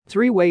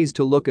3 ways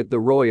to look at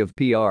the ROI of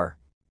PR.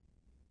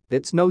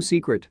 It's no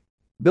secret.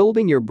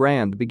 Building your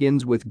brand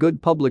begins with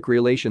good public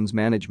relations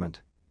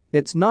management.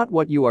 It's not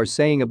what you are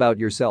saying about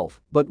yourself,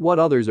 but what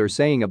others are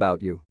saying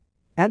about you.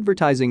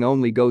 Advertising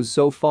only goes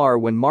so far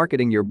when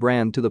marketing your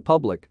brand to the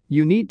public.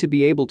 You need to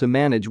be able to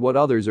manage what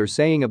others are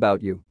saying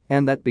about you,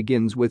 and that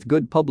begins with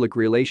good public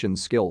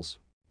relations skills.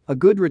 A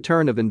good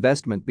return of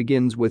investment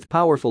begins with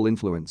powerful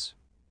influence.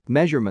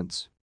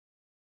 Measurements.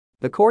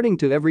 According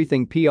to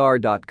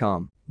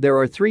everythingpr.com, there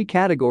are 3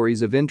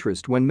 categories of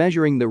interest when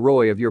measuring the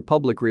ROI of your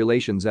public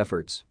relations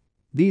efforts.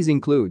 These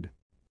include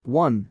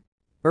 1.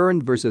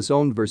 Earned versus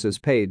owned versus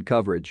paid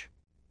coverage.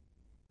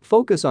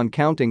 Focus on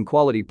counting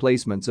quality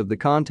placements of the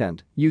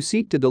content you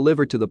seek to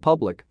deliver to the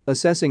public,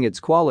 assessing its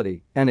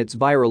quality and its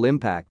viral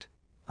impact.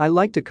 I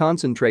like to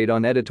concentrate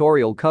on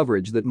editorial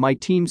coverage that my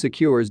team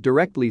secures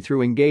directly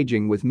through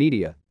engaging with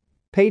media.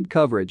 Paid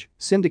coverage,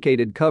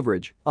 syndicated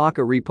coverage,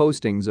 aka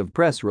repostings of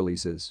press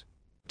releases.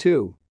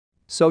 2.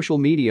 Social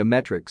media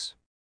metrics.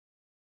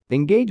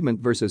 Engagement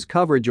versus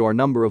coverage or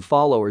number of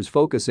followers,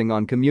 focusing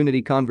on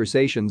community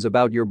conversations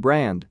about your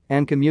brand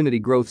and community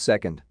growth.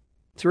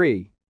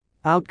 3.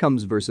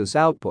 Outcomes versus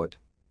output.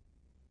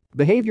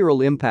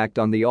 Behavioral impact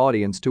on the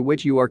audience to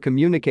which you are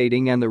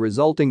communicating and the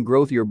resulting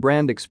growth your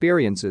brand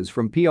experiences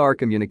from PR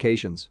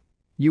communications.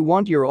 You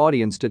want your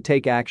audience to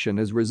take action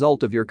as a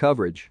result of your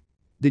coverage.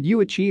 Did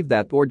you achieve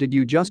that, or did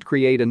you just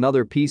create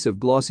another piece of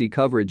glossy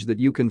coverage that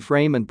you can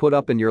frame and put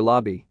up in your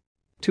lobby?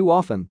 Too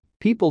often,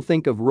 people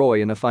think of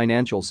ROI in a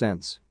financial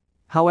sense.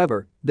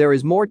 However, there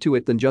is more to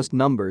it than just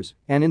numbers,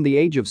 and in the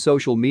age of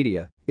social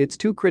media, it's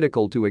too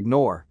critical to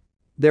ignore.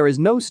 There is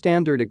no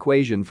standard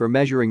equation for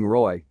measuring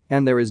ROI,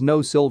 and there is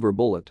no silver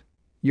bullet.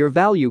 Your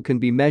value can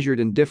be measured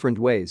in different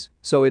ways,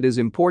 so it is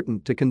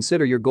important to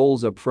consider your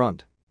goals up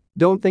front.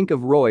 Don't think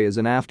of ROI as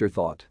an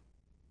afterthought.